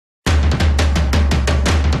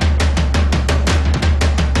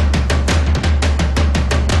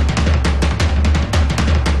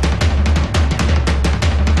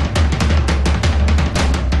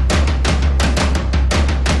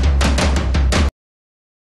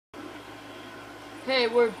Hey,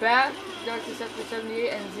 we're back. Dark Deceptor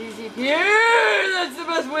 78 and ZZ. Yeah, that's the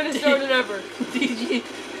best way to start it ever. DG.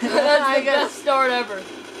 That's the best start ever.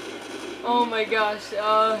 Oh my gosh.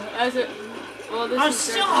 Well, this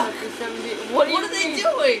is Dark Deceptor 78. What are they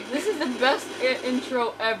doing? This is the best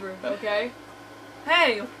intro ever. Okay.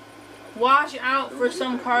 Hey, watch out for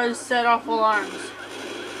some cars set off alarms.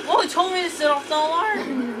 Oh, he told me to set off the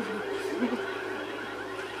alarm.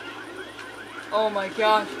 Oh my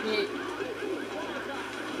gosh, Pete.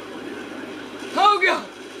 Oh god!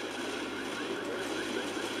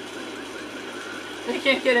 They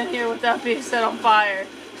can't get in here without being set on fire.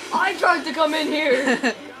 I tried to come in here!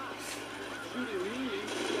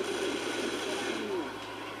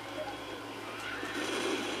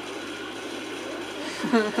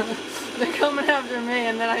 They're coming after me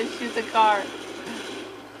and then I shoot the car.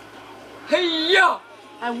 Hey ya!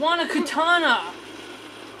 I want a katana!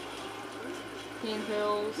 Pain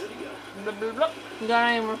pills. Blah, blah, blah. You got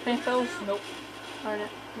any more pain pills? Nope. Darn it.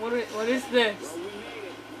 What is this?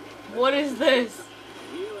 What is this?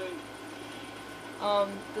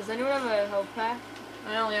 Does anyone have a health pack?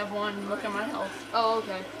 I only have one. Look at my health. Oh,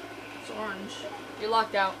 okay. It's orange. You're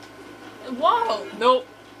locked out. Whoa! Nope.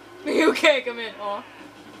 You can't come in. Aw.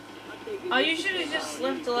 Oh, you should have just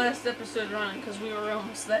left the last episode running because we were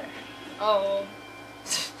almost there. Oh.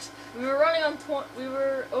 We were running on we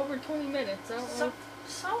were over 20 minutes. I don't know.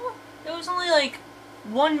 So there was only like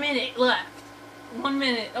 1 minute left. 1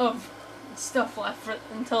 minute of stuff left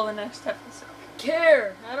until the next episode.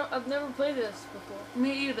 Care. I've never played this before.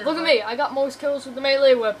 Me either. Look at me. I got most kills with the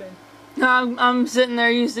melee weapon. No, I'm sitting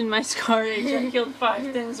there using my Scar Age. I killed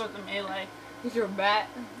 5 things with the melee. With your bat?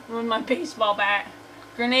 With my baseball bat.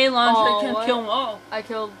 Grenade launcher can kill them all. I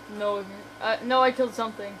killed no, I killed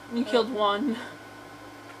something. You killed one.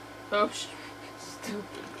 Oh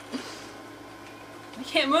stupid. I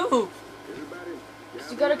can't move.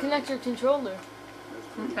 You gotta connect your controller.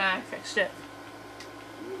 Okay, I fixed it.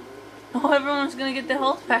 Oh, everyone's gonna get the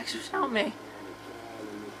health packs without me.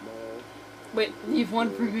 Wait, leave one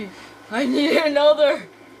for me. I need another.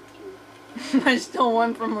 I stole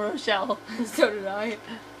one from Rochelle. So did I.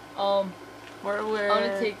 I'm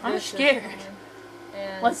gonna take this. I'm scared.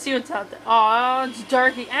 And let's see what's out there. Oh, it's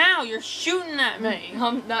darky. Ow, you're shooting at me.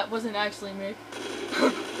 That wasn't actually me.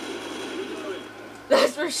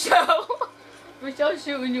 That's Rochelle. Rochelle's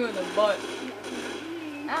shooting you in the butt.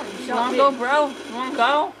 Ow, you shot me. Go, bro? You wanna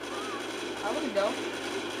go? I wanna go.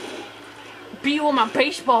 Beat you with my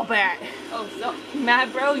baseball bat. Oh, so. You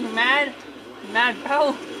mad, bro? You mad? You mad,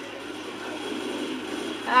 bro?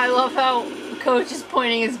 I love how the coach is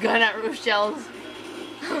pointing his gun at Rochelle's.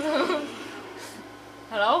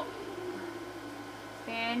 Hello?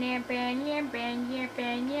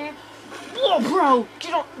 Whoa, bro!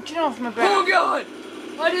 Get off my back! Oh God!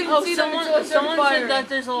 I didn't see someone someone said that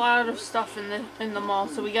there's a lot of stuff in the mall,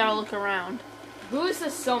 so we gotta look around. Who is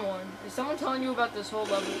this someone? Is someone telling you about this whole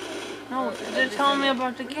level? No, they're telling me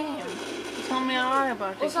about the game. They're telling me a lot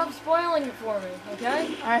about the game. Well, stop spoiling it for me,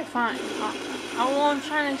 okay? Alright, fine. I'm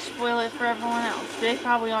trying to spoil it for everyone else. They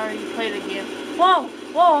probably already played the game. Whoa!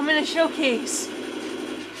 Whoa, I'm in a showcase!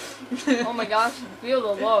 Oh my gosh, feel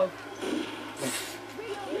the love.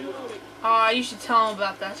 You should tell him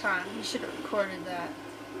about that time. You should have recorded that.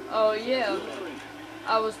 Oh yeah.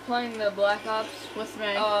 I was playing the Black Ops with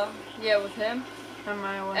me. Yeah, with him. And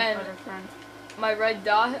my one other friend. My red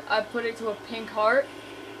dot, I put it to a pink heart,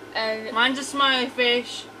 and mine's a smiley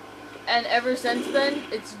face. And ever since then,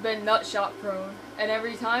 it's been nutshot prone. And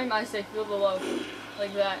every time I say feel the love,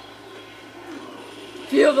 like that.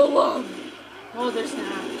 Feel the love. Oh, there's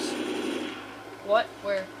snaps. What?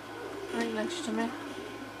 Where? Right next to me. I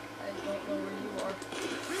don't know where you are.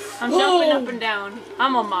 I'm jumping up and down.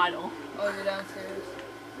 I'm a model. Oh, you're downstairs.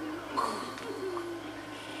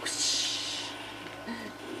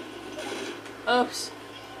 Oops.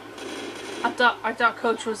 I thought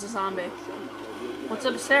Coach was a zombie. What's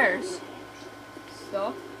upstairs?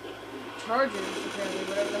 Stuff. Chargers, apparently,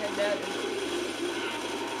 whatever the heck that is.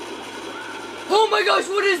 Oh my gosh,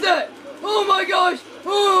 what is that? Oh my gosh!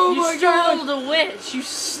 Oh my gosh! You startled a witch, you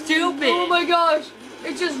stupid! Oh my gosh!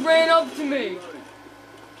 It just ran up to me!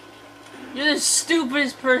 You're the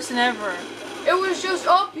stupidest person ever. It was just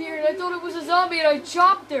up here and I thought it was a zombie and I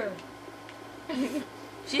chopped her!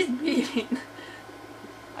 She's bleeding.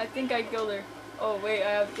 I think I killed her. Oh wait,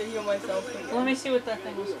 I have to heal myself. Let me see what that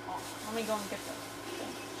thing was. Let me go and get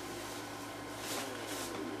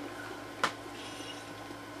that.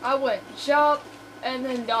 I went chop and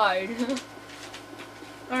then died.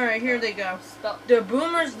 Alright, here they go. Stop. The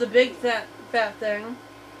boomer's the big fat thing.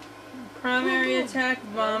 Primary attack,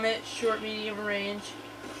 vomit, short, medium range.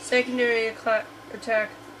 Secondary attack,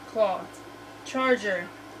 claw. Charger.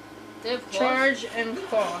 They have claws? Charge and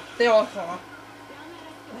claw. They all claw.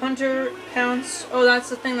 Hunter, pounce. Oh, that's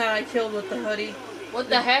the thing that I killed with the hoodie. What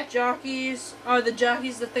the heck? Jockeys. Oh, the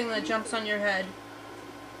jockey's the thing that jumps on your head.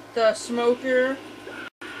 The smoker.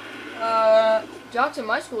 Jocks in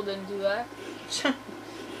my school didn't do that.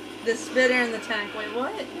 The spitter and the tank. Wait,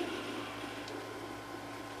 what?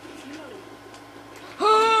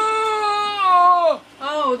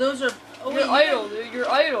 Oh, those are. Oh, you're idle, dude. You're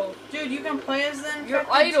idle. Dude, you can play as them. You're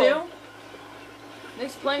idle. Too?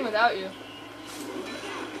 Nick's playing without you.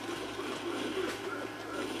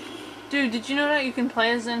 Dude, did you know that you can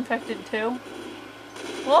play as the infected too?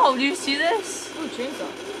 Whoa, do you see this? Ooh,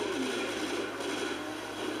 chainsaw.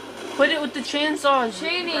 Quit it with the chainsaws.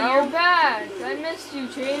 Cheney, you're back. I missed you,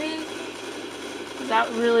 Cheney. Is that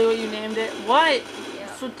really what you named it? What? Yeah.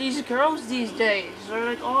 That's what these girls these days. They're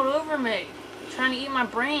like all over me. Trying to eat my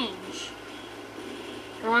brains.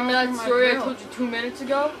 Remember that story I told you 2 minutes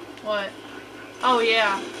ago? What? Oh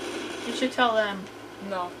yeah. You should tell them.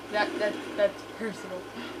 No, that's personal.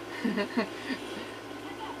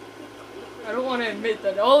 I don't want to admit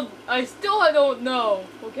that. I still don't know.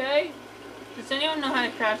 Okay? Does anyone know how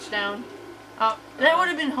to crouch down? That would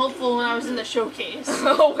have been helpful when I was in the showcase.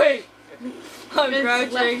 Oh wait, I'm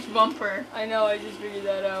crouching. Left bumper. I know. I just figured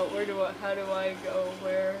that out. How do I go?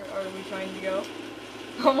 Where are we trying to go?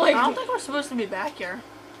 I'm like. I don't think we're supposed to be back here.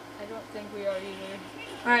 I don't think we are either.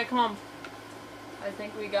 All right, come on. I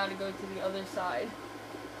think we gotta go to the other side.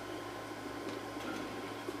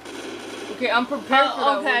 Okay, I'm prepared for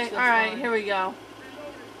that okay, wish. alright, here we go.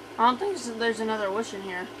 I don't think there's another wish in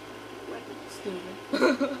here.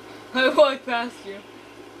 Stupid. I walked past you.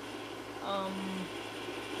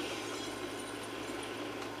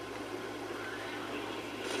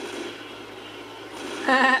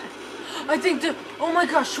 I think oh my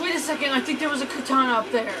gosh, wait a second, I think there was a katana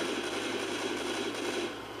up there.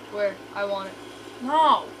 Where? I want it.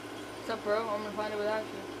 No. What's up, bro? I'm gonna find it without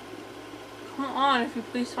you. Come on, if you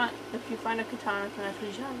find a katana, can I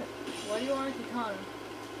please have it? Why do you want a katana?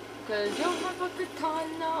 Because you'll have a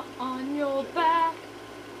katana on your back.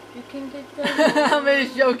 You can get the I'm in a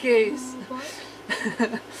showcase.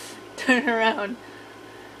 Turn around.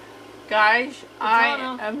 Guys,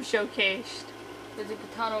 katana. I am showcased. There's a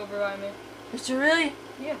katana over by me. Is there really?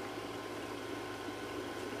 Yeah.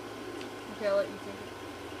 Okay, I'll let you take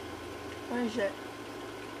it. Where is it?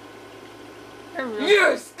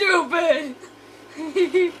 You're stupid!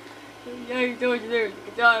 Yeah, I told you there was a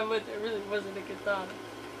katana, but there really wasn't a katana.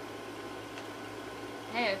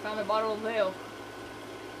 Hey, I found a bottle of ale.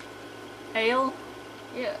 Ale?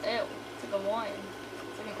 Yeah, ale. It's like a wine.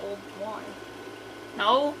 It's like an old wine.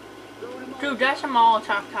 No? Dude, that's a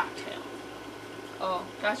Molotov cocktail. Oh.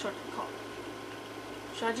 That's what they're called.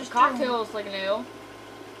 Should I just cocktail is like an ale.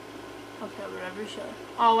 Okay, whatever you say.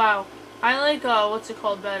 Oh wow. I like what's it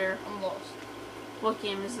called better? I'm lost. What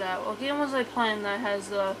game is that? What game was I playing that has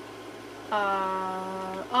the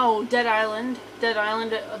oh, Dead Island. Dead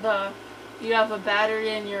Island, you have a battery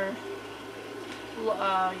in your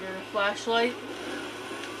flashlight.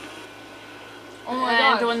 Oh my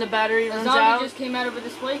god. god. When the battery runs out. A zombie just came out of a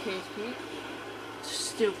display case, Pete.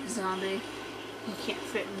 Stupid zombie. He can't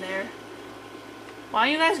fit in there. Why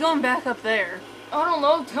are you guys going back up there? I don't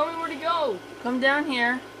know. Tell me where to go. Come down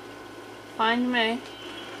here. Find me.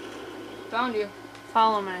 Found you.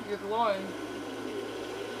 Follow me. You're glowing.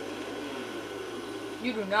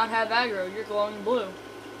 You do not have aggro. You're glowing blue.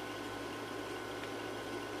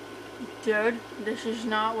 Dude, this is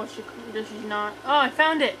not what you. This is not. Oh, I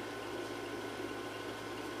found it.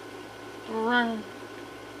 Run.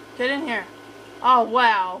 Get in here. Oh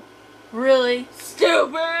wow. Really?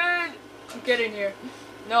 Stupid! Get in here.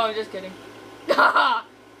 No, I'm just kidding.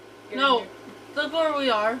 No. Look where we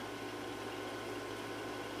are.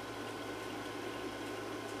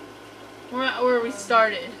 We're at where we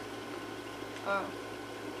started. Oh.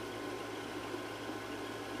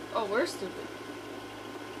 Oh, we're stupid.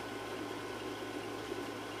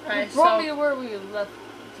 Right, you brought me to where we left,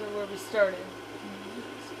 to where we started.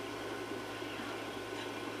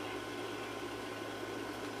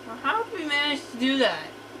 Well, how did we manage to do that?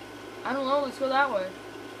 I don't know. Let's go that way.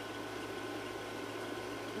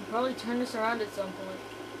 We'll probably turn this around at some point.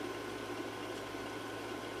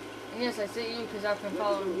 And yes, I say you because I've been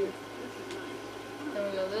following you. Then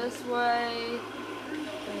we go this way.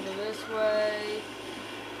 Then we go this way.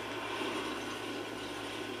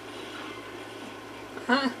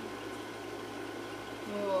 Huh?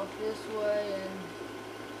 We walk this way and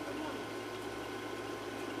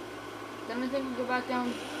then I think we go back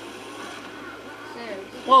down stairs.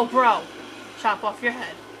 Whoa, bro. chop off your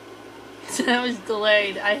head. So that was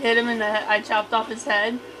delayed. I hit him in the head. I chopped off his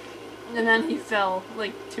head, and then he fell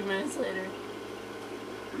like 2 minutes later.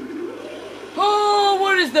 Oh,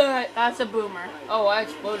 what is that? That's a boomer. Oh, I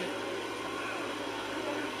exploded.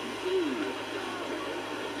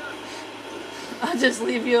 I'll just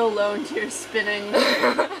leave you alone to your spinning.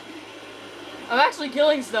 I'm actually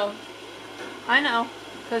killing stuff. I know,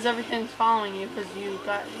 because everything's following you because you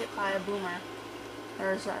got hit by a boomer.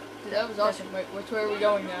 Or is that? That was awesome. Wait, which way are we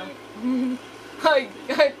going now? I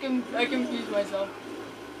confused myself.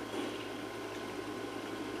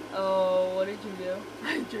 Oh, what did you do?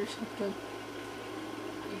 I threw something.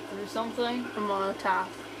 You threw something? A Molotov.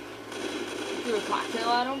 You threw a cocktail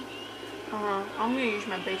at him? I'm gonna use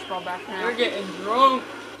my baseball bat now. You're getting drunk.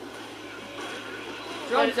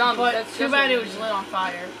 Drunk zombies. But That's too just bad what it was lit on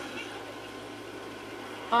fire.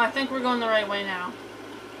 Oh, I think we're going the right way now.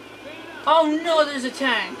 Oh no, there's a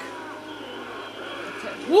tank.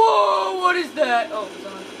 Whoa! What is that? Oh, it's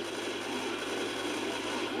on.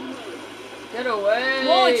 Get away!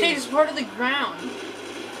 Whoa! It takes part of the ground.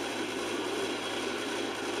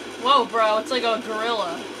 Whoa, bro! It's like a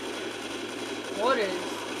gorilla. What is?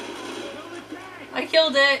 I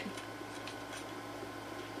killed it.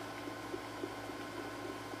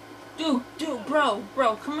 Dude, bro,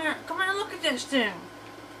 come here, look at this thing.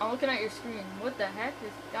 I'm looking at your screen. What the heck?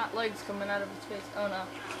 It's got legs coming out of its face. Oh no.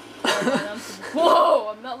 Never mind, whoa!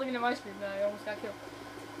 I'm not looking at my screen now. I almost got killed.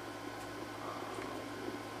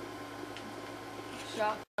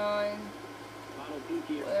 Shotgun.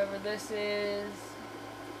 Whatever this is.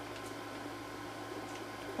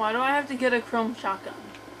 Why do I have to get a chrome shotgun?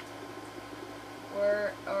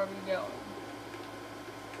 Where are we going?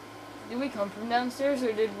 Did we come from downstairs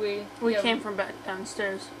or did we? We came from back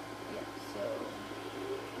downstairs. Yeah, so.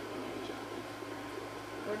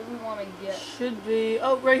 Where do we want to get? Should be.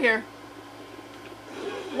 Oh, right here.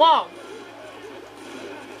 Whoa!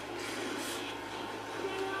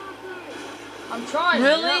 I'm trying.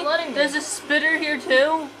 Really? You're not letting me. There's a spitter here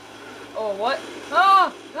too? Oh, what?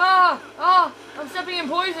 Ah! Ah! Ah! I'm stepping in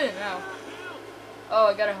poison now. Oh,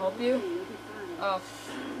 I gotta help you? Oh.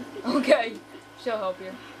 Okay. She'll help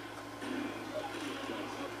you.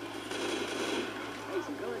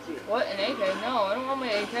 What? An AK? No, I don't want my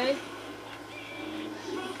AK.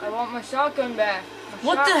 I want my shotgun back.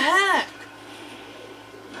 What the heck?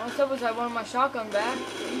 What's up was I want my shotgun back.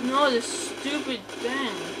 No, this stupid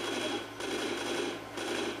thing.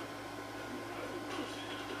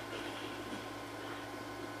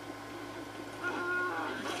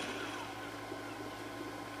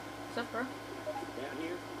 What's up, bro?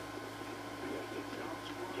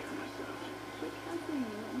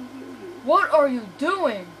 What are you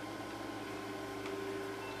doing?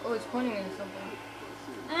 Oh, it's pointing at something.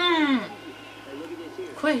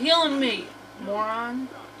 Quit healing me, moron.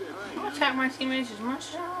 I'll attack my teammates as much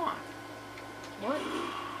as I want. What?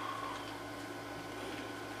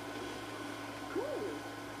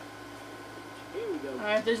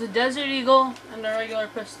 Alright, there's a Desert Eagle and a regular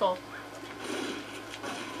pistol.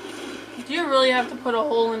 Do you really have to put a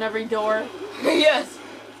hole in every door? Yes.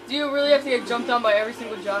 Do you really have to get jumped on by every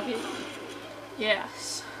single jockey?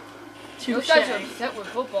 Yes. Those guys are upset with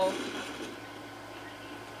football.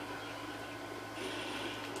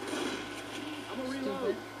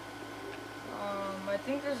 Stupid. I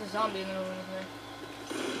think there's a zombie in the middle of here.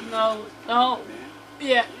 No. Oh.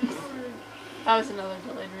 Yeah. That was another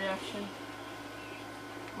delayed reaction.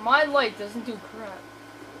 My light doesn't do crap.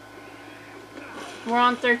 We're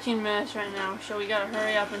on 13 minutes right now, so we gotta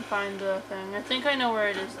hurry up and find the thing. I think I know where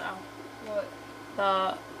it is though. What?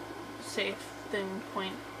 The safe thing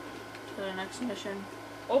point to the next mission.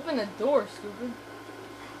 Open the door, stupid.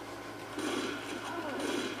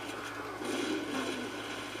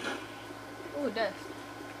 Oh, a desk.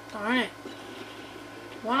 Darn it.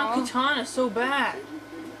 Why not katana so bad?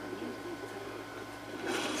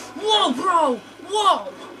 Whoa, bro!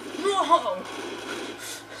 Whoa! Whoa!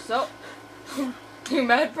 So, you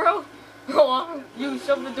mad, bro? You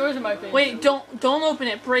shoved the doors in my face. Wait, don't open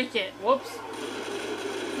it. Break it. Whoops.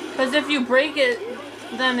 Because if you break it,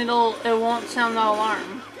 then it won't sound the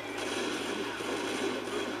alarm.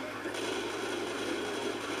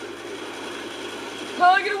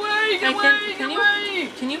 Oh, get away! Get away! Get away!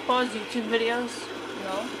 Can you pause YouTube videos?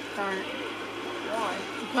 No. Darn it. Why?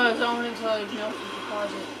 Because I want to tell you no, you can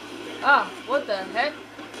pause it. Ah, what the heck?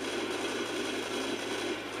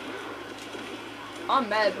 I'm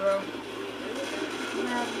mad, bro.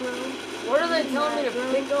 Mad, bro. What are they telling me to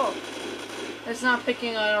pick up? It's not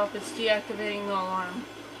picking it up, it's deactivating the alarm.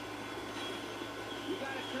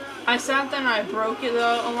 I sat there and I broke the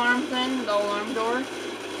alarm thing, the alarm door,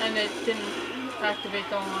 and it didn't activate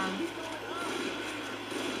the alarm.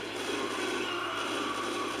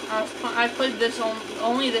 I played this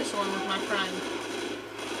only this one with my friend.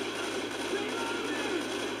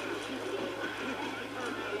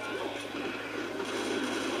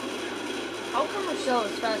 How come Rochelle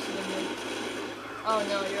is faster than me? Oh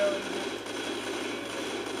no, you're over here.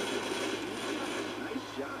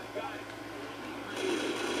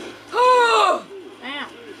 Damn.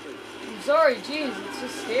 I'm sorry, jeez, it's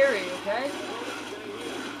just scary, okay?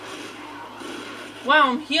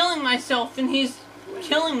 Wow, I'm healing myself and he's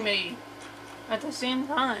killing me at the same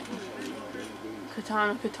time.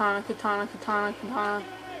 Katana, katana, katana, katana, katana.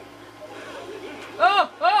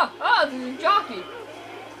 This is Jockey.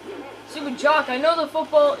 Stupid Jock, I know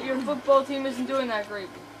your football team isn't doing that great.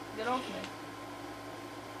 Get off me.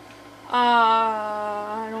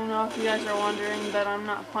 I don't know if you guys are wondering that I'm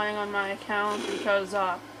not playing on my account because,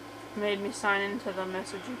 it made me sign into the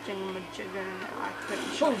messaging thingamajigger and I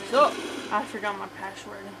couldn't show What's up? I forgot my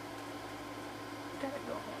password. Gotta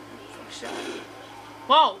go home. Fix that.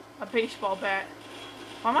 Whoa! A baseball bat.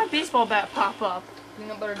 Why my baseball bat pop up?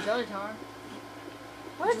 Peanut butter jelly time.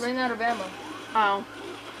 What? It's ran out of ammo. Oh.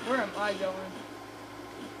 Where am I going?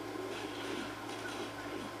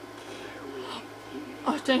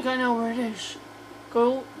 I think I know where it is.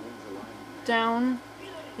 Go down.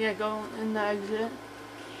 Yeah, go in the exit. And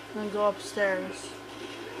then go upstairs.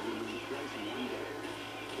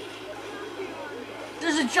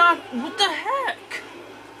 There's a jock. What the heck?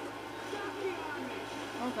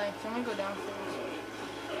 Oh, thanks. I'm gonna go downstairs.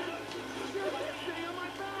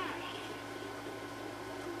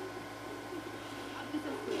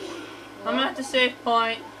 I'm at the safe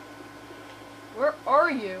point. Where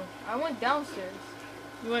are you? I went downstairs.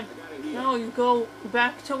 You went. No, you go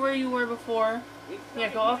back to where you were before. Yeah,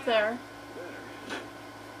 go up there.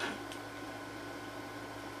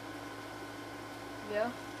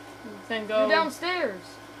 Yeah? Then go. You're downstairs.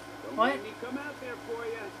 What?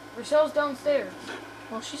 Rochelle's downstairs.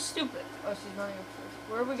 Well, she's stupid. Oh, she's running upstairs.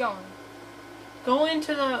 Where are we going? Go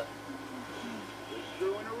into the.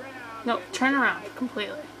 No, turn around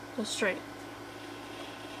completely. Go straight.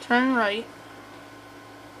 Turn right.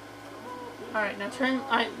 Alright, now turn.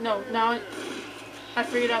 Now I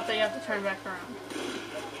figured out that you have to turn back around.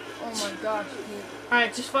 Oh my gosh, Pete.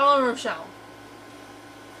 Alright, just follow Rochelle.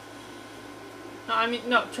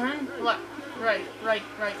 No, turn left. Right.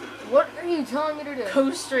 What are you telling me to do?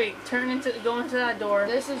 Go straight. Go into that door.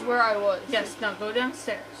 This is where I was. Yes, now go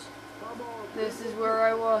downstairs. This is where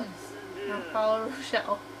I was. Now follow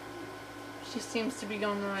Rochelle. She seems to be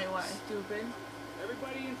going the right way. Stupid.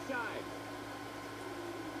 Everybody inside.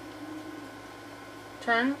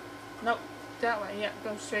 Turn. Nope. That way. Yeah,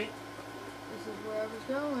 go straight. This is where I was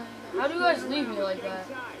going. How do you guys leave me like that?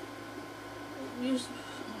 Use.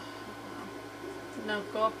 No,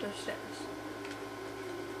 go up the stairs.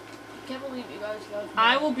 I can't believe you guys left me.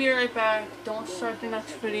 I will be right back. Don't start the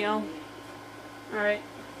next video. Alright.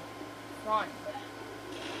 Fine.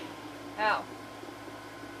 Ow.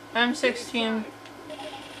 M16.